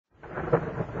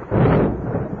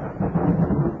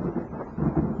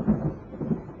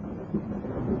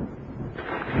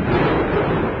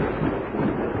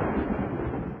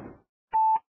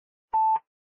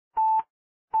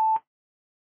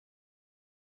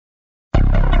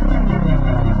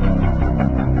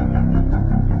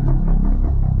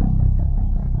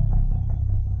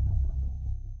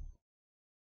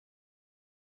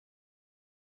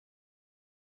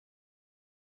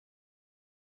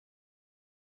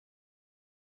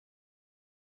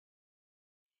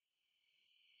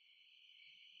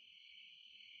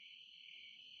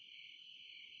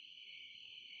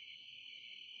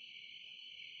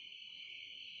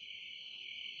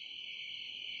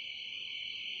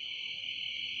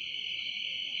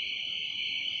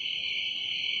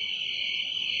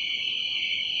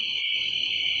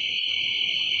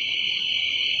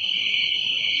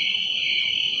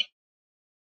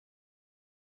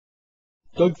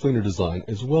Doug Fleenor Design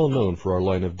is well known for our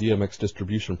line of DMX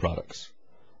distribution products.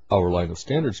 Our line of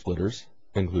standard splitters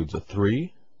includes a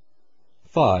 3,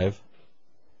 5,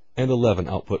 and 11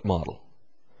 output model.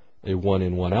 A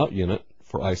 1-in 1-out unit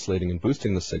for isolating and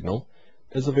boosting the signal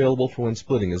is available for when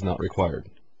splitting is not required.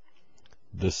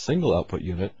 This single output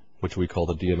unit, which we call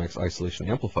the DMX isolation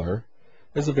amplifier,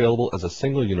 is available as a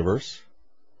single universe,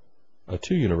 a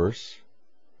 2-universe,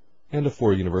 and a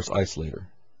 4-universe isolator.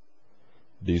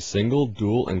 These single,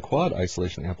 dual, and quad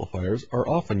isolation amplifiers are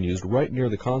often used right near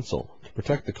the console to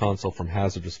protect the console from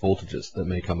hazardous voltages that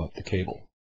may come up the cable.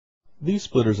 These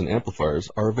splitters and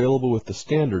amplifiers are available with the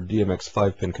standard DMX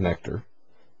 5-pin connector,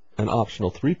 an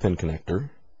optional 3-pin connector,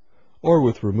 or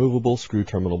with removable screw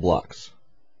terminal blocks.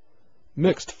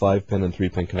 Mixed 5-pin and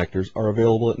 3-pin connectors are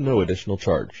available at no additional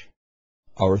charge.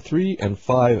 Our 3 and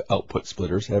 5 output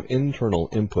splitters have internal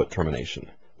input termination,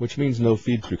 which means no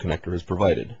feed-through connector is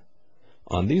provided.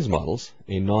 On these models,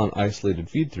 a non-isolated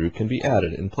feed-through can be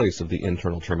added in place of the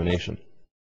internal termination.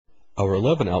 Our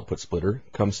 11 output splitter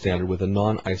comes standard with a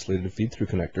non-isolated feed-through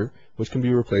connector, which can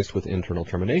be replaced with internal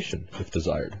termination if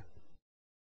desired.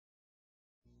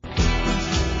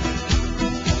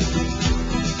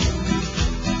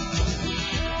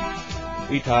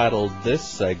 We titled this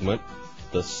segment,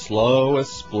 "The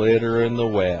Slowest Splitter in the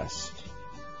West."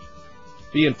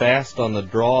 Being fast on the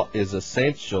draw is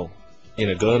essential in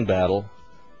a gun battle,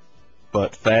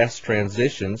 but fast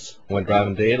transitions when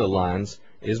driving data lines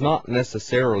is not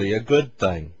necessarily a good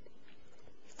thing.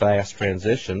 Fast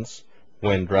transitions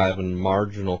when driving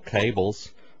marginal cables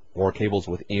or cables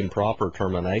with improper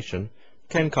termination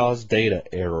can cause data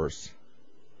errors.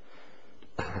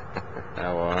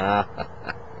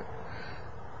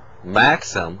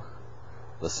 Maxim,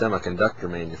 the semiconductor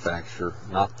manufacturer,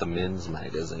 not the men's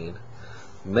magazine,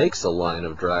 makes a line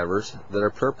of drivers that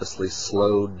are purposely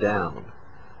slowed down.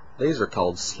 These are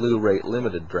called slew rate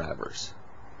limited drivers.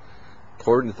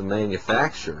 According to the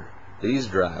manufacturer, these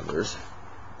drivers,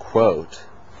 quote,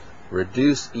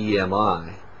 reduce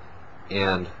EMI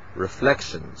and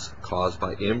reflections caused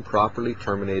by improperly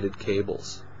terminated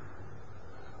cables.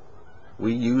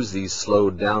 We use these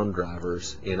slowed down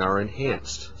drivers in our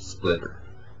enhanced splitter.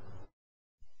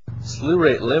 Slew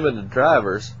rate limited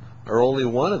drivers are only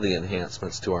one of the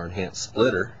enhancements to our enhanced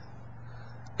splitter.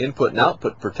 Input and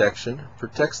output protection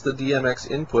protects the DMX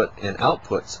input and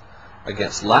outputs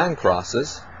against line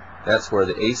crosses, that's where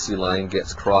the AC line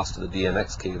gets crossed to the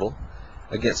DMX cable,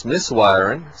 against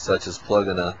miswiring, such as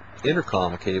plugging an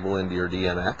intercom cable into your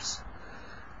DMX,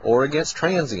 or against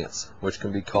transients, which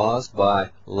can be caused by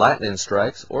lightning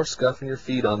strikes or scuffing your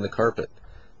feet on the carpet.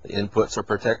 The inputs are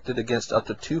protected against up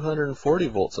to 240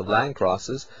 volts of line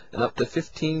crosses and up to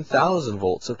 15,000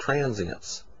 volts of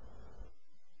transients.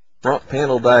 Front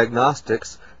panel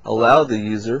diagnostics allow the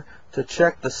user to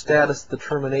check the status of the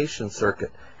termination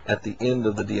circuit at the end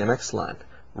of the DMX line,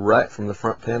 right from the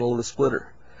front panel of the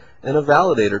splitter. And a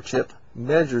validator chip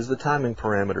measures the timing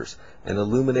parameters and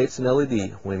illuminates an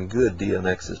LED when good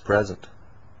DMX is present.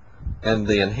 And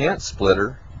the enhanced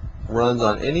splitter runs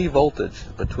on any voltage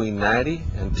between 90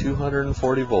 and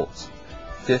 240 volts,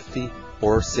 50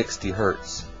 or 60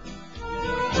 hertz.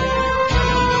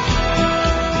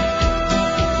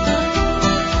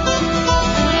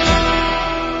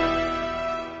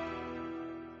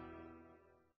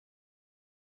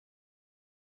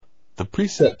 The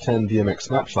Preset 10 DMX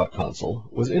Snapshot console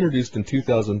was introduced in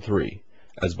 2003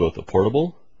 as both a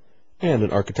portable and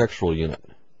an architectural unit.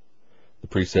 The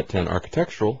Preset 10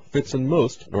 Architectural fits in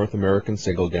most North American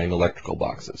single-gang electrical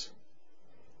boxes.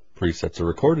 Presets are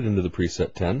recorded into the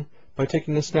Preset 10 by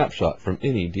taking a snapshot from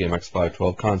any DMX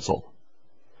 512 console.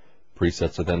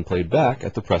 Presets are then played back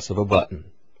at the press of a button.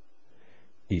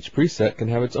 Each preset can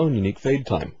have its own unique fade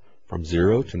time, from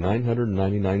 0 to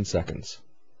 999 seconds.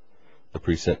 The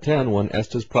Preset 10 won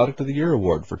ESTA's Product of the Year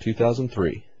Award for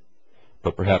 2003.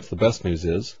 But perhaps the best news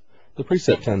is, the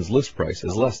Preset 10's list price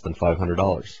is less than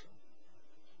 $500.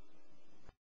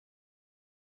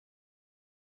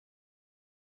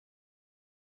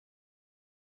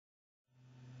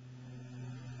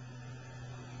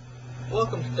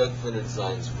 Welcome to Doug Fleenor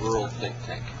Design's rural think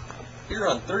tank. Here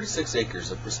on 36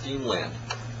 acres of pristine land,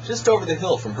 just over the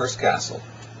hill from Hearst Castle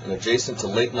and adjacent to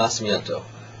Lake Nacimiento,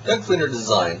 Doug Fleenor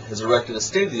Design has erected a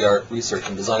state-of-the-art research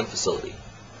and design facility.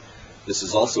 This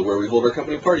is also where we hold our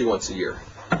company party once a year,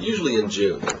 usually in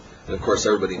June, and of course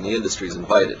everybody in the industry is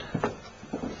invited.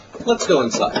 Let's go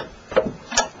inside.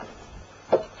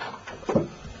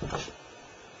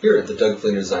 Here at the Doug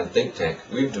Fleenor Design think tank,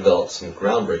 we've developed some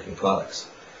groundbreaking products.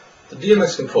 The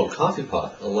DMX-controlled coffee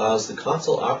pot allows the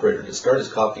console operator to start his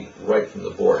coffee right from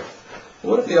the board. But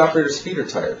what if the operator's feet are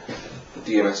tired?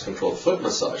 The DMX-controlled foot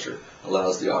massager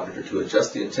allows the operator to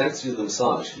adjust the intensity of the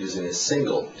massage using a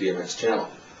single DMX channel.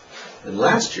 And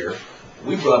last year,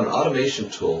 we brought an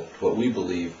automation tool to what we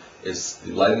believe is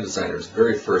the lighting designer's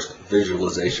very first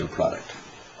visualization product,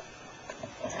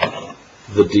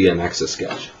 the DMX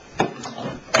Sketch.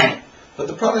 But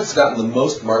the product that's gotten the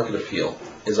most market appeal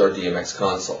is our DMX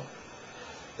console.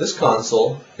 This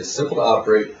console is simple to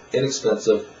operate,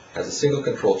 inexpensive, has a single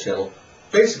control channel.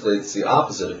 Basically, it's the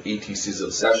opposite of ETC's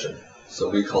obsession, so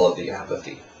we call it the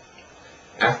apathy.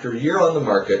 After a year on the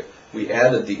market, we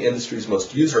added the industry's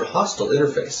most user-hostile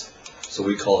interface, so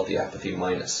we call it the apathy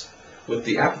minus. With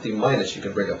the apathy minus, you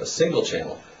can bring up a single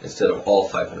channel instead of all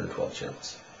 512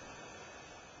 channels.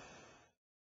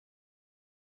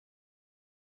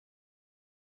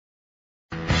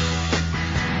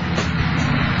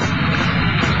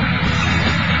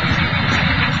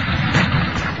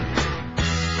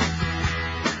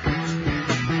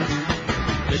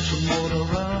 Get your motor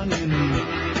running,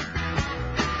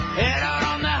 head out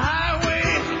on the highway,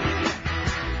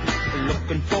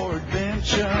 looking for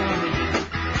adventure,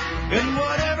 and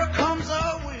whatever comes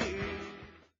our way.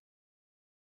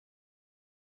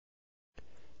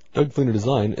 Doug Fleenor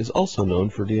Design is also known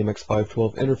for DMX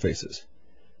 512 interfaces.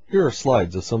 Here are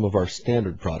slides of some of our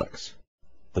standard products.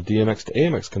 The DMX to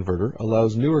AMX converter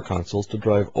allows newer consoles to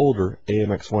drive older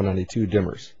AMX 192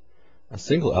 dimmers. A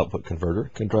single output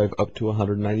converter can drive up to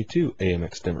 192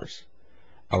 AMX dimmers.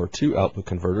 Our 2-output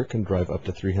converter can drive up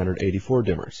to 384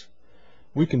 dimmers.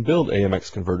 We can build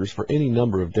AMX converters for any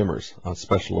number of dimmers on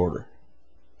special order.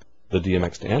 The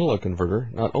DMX to analog converter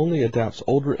not only adapts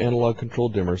older analog control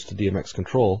dimmers to DMX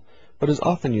control, but is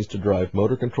often used to drive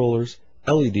motor controllers,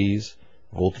 LEDs,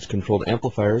 voltage-controlled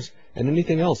amplifiers, and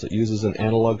anything else that uses an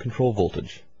analog control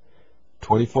voltage.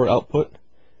 24 output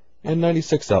and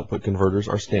 96 output converters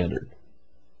are standard.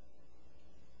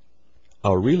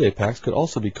 Our relay packs could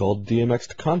also be called DMX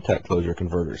to contact closure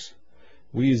converters.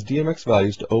 We use DMX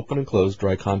values to open and close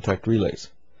dry contact relays.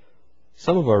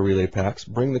 Some of our relay packs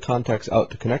bring the contacts out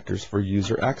to connectors for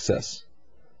user access.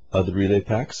 Other relay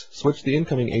packs switch the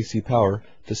incoming AC power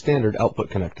to standard output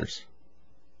connectors.